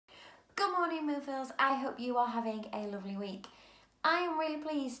morning, Moonfills. I hope you are having a lovely week. I am really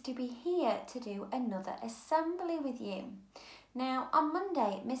pleased to be here to do another assembly with you. Now, on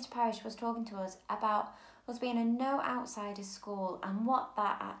Monday, Mr. Parrish was talking to us about us being a no outsiders school and what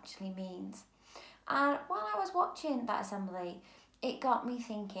that actually means. And while I was watching that assembly, it got me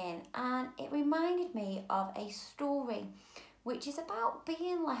thinking, and it reminded me of a story which is about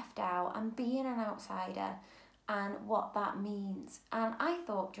being left out and being an outsider and what that means. And I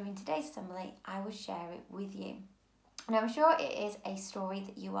thought during today's assembly I would share it with you. And I'm sure it is a story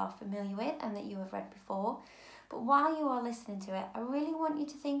that you are familiar with and that you have read before, but while you are listening to it, I really want you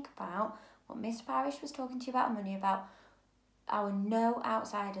to think about what Mr. Parrish was talking to you about on Monday, about our no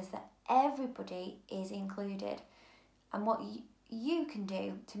outsiders, that everybody is included, and what you can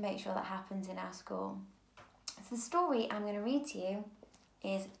do to make sure that happens in our school. So the story I'm going to read to you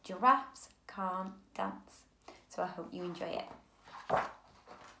is Giraffes Can't Dance. So I hope you enjoy it.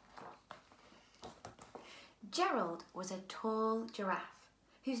 Gerald was a tall giraffe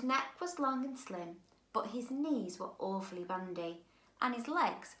whose neck was long and slim, but his knees were awfully bandy and his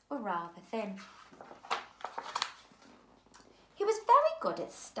legs were rather thin. He was very good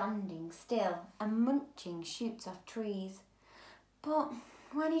at standing still and munching shoots off trees, but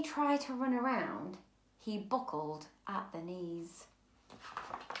when he tried to run around, he buckled at the knees.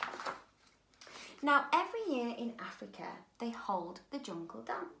 Now, every year in Africa, they hold the jungle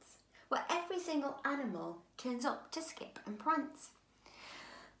dance, where every single animal turns up to skip and prance.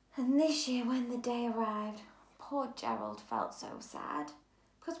 And this year, when the day arrived, poor Gerald felt so sad,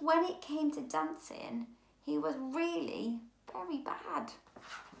 because when it came to dancing, he was really very bad.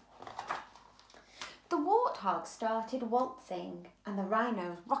 The warthogs started waltzing, and the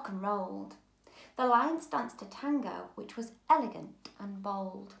rhinos rock and rolled. The lions danced a tango, which was elegant and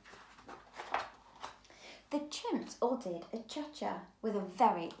bold. The chimps all did a cha-cha with a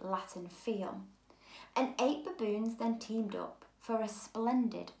very Latin feel, and 8 baboons then teamed up for a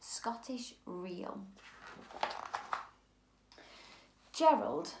splendid Scottish reel.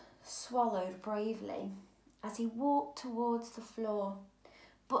 Gerald swallowed bravely as he walked towards the floor,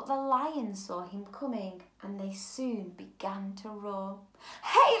 but the lions saw him coming and they soon began to roar.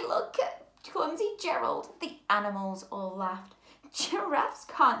 "Hey, look at clumsy Gerald!" the animals all laughed. "Giraffes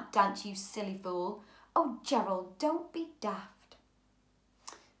can't dance, you silly fool. Oh, Gerald, don't be daft."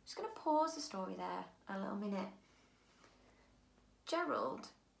 I'm just going to pause the story there a little minute. Gerald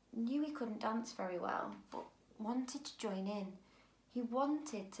knew he couldn't dance very well, but wanted to join in. He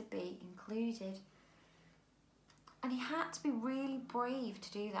wanted to be included. And he had to be really brave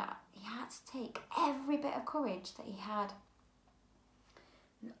to do that. He had to take every bit of courage that he had.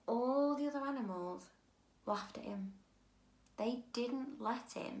 And all the other animals laughed at him. They didn't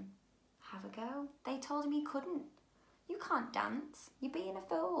let him have a go. They told him he couldn't. "You can't dance. You're being a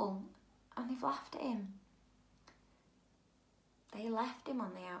fool." And they've laughed at him. They left him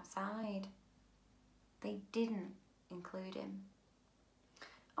on the outside. They didn't include him.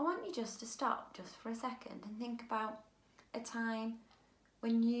 I want you just to stop just for a second and think about a time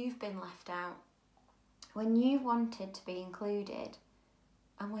when you've been left out, when you wanted to be included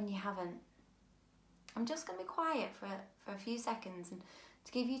and when you haven't. I'm just going to be quiet for a few seconds and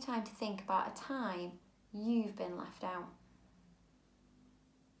to give you time to think about a time you've been left out.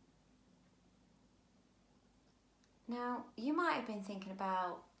 Now, you might have been thinking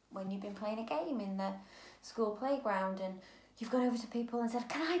about when you've been playing a game in the school playground and you've gone over to people and said,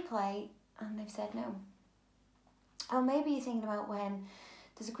 "Can I play?" And they've said no. Or maybe you're thinking about when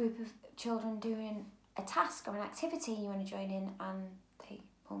there's a group of children doing a task or an activity and you want to join in and they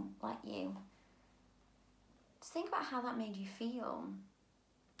won't let you. Just think about how that made you feel.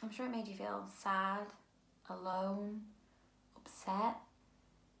 I'm sure it made you feel sad, alone, upset.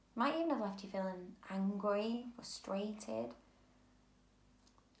 It might even have left you feeling angry, frustrated.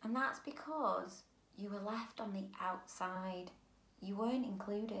 And that's because you were left on the outside. You weren't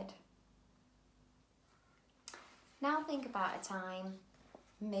included. Now think about a time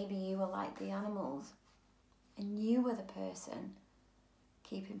maybe you were like the animals and you were the person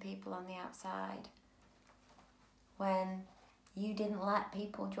keeping people on the outside. When you didn't let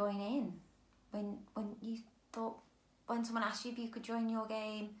people join in. When you thought, when someone asked you if you could join your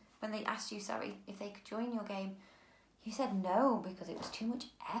game, when they asked you, if they could join your game, you said no because it was too much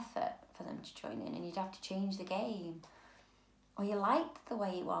effort for them to join in and you'd have to change the game. Or you liked the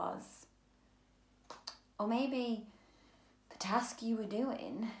way it was. Or maybe the task you were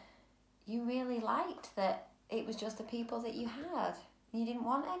doing, you really liked that it was just the people that you had. You didn't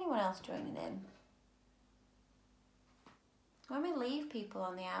want anyone else joining in. When we leave people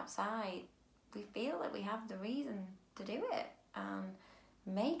on the outside, we feel that we have the reason to do it. And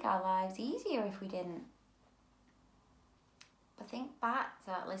make our lives easier if we didn't. But think back to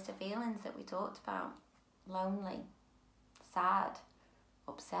that list of feelings that we talked about. Lonely, sad,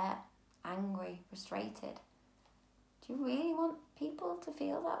 upset, angry, frustrated. Do you really want people to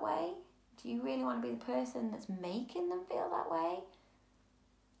feel that way? Do you really want to be the person that's making them feel that way?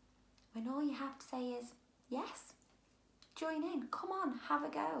 When all you have to say is, yes, join in, come on, have a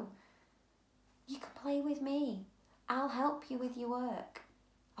go. You can play with me. I'll help you with your work.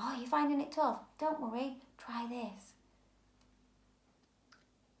 Oh, you're finding it tough? Don't worry, try this.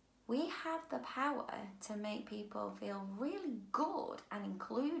 We have the power to make people feel really good and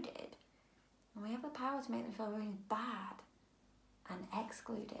included. And we have the power to make them feel really bad and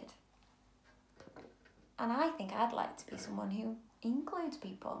excluded. And I think I'd like to be someone who includes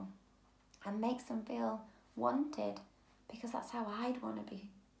people and makes them feel wanted, because that's how I'd want to be.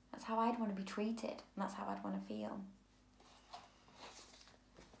 That's how I'd want to be treated, and that's how I'd want to feel.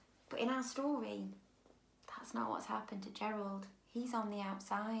 But in our story, that's not what's happened to Gerald. He's on the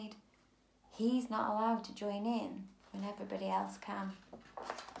outside. He's not allowed to join in when everybody else can.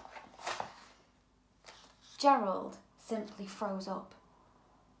 Gerald simply froze up.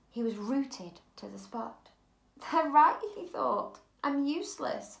 He was rooted to the spot. They're right, he thought. I'm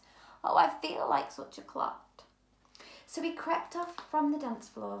useless. Oh, I feel like such a clot. So he crept off from the dance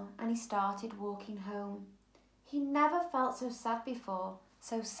floor and he started walking home. He never felt so sad before,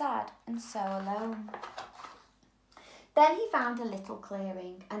 so sad and so alone. Then he found a little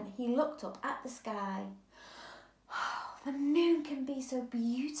clearing and he looked up at the sky. Oh, the moon can be so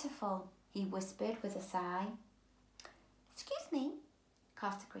beautiful, he whispered with a sigh. Excuse me,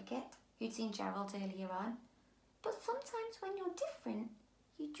 coughed a cricket, who'd seen Gerald earlier on. But sometimes when you're different,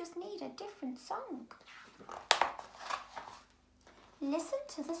 you just need a different song. Listen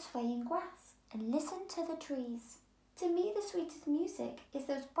to the swaying grass and listen to the trees. To me, the sweetest music is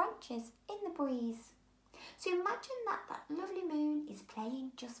those branches in the breeze. So imagine that lovely moon is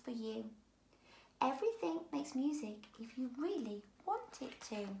playing just for you. Everything makes music if you really want it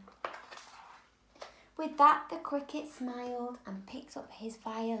to. With that, the cricket smiled and picked up his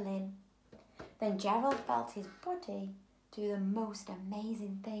violin. Then Gerald felt his body do the most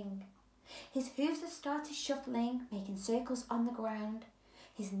amazing thing. His hooves started shuffling, making circles on the ground.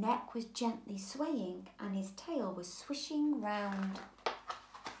 His neck was gently swaying and his tail was swishing round.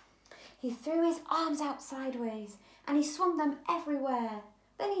 He threw his arms out sideways and he swung them everywhere.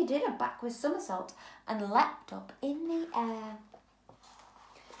 Then he did a backward somersault and leapt up in the air.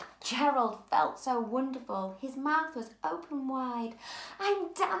 Gerald felt so wonderful. His mouth was open wide.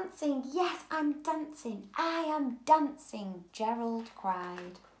 I'm dancing, yes, I'm dancing. I am dancing, Gerald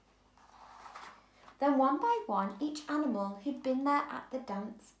cried. Then one by one, each animal who'd been there at the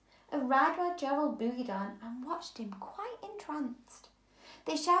dance arrived while Gerald boogied on and watched him quite entranced.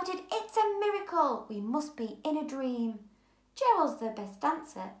 They shouted, "It's a miracle! We must be in a dream. Gerald's the best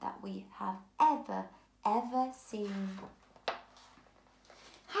dancer that we have ever seen."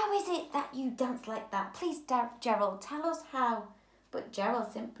 How is it that you dance like that? Please, Gerald, tell us how. But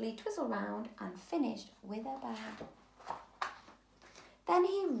Gerald simply twizzled round and finished with a bow. Then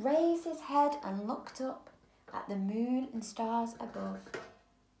he raised his head and looked up at the moon and stars above.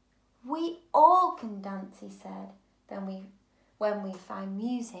 We all can dance, he said, when we find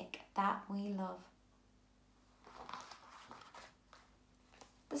music that we love.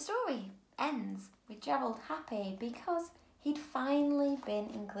 The story ends with Gerald happy because he'd finally been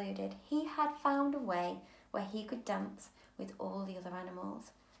included. He had found a way where he could dance with all the other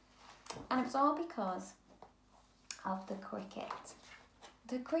animals. And it was all because of the cricket.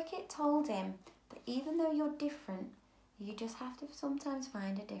 The cricket told him that even though you're different, you just have to sometimes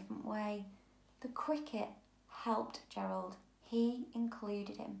find a different way. The cricket helped Gerald. He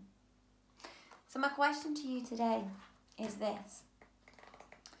included him. So my question to you today is this.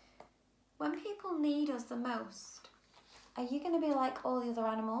 When people need us the most, are you going to be like all the other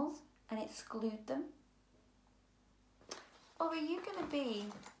animals and exclude them? Or are you going to be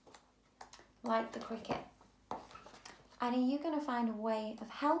like the cricket? And are you going to find a way of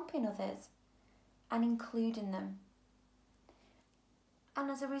helping others and including them? And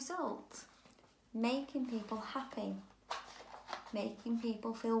as a result, making people happy, making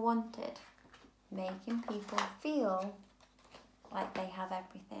people feel wanted, making people feel like they have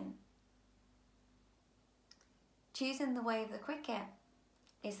everything. Choosing the way of the cricket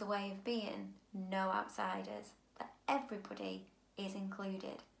is the way of being no outsiders, that everybody is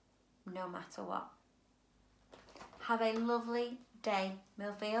included, no matter what. Have a lovely day,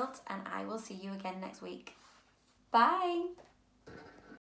 Millfield, and I will see you again next week. Bye!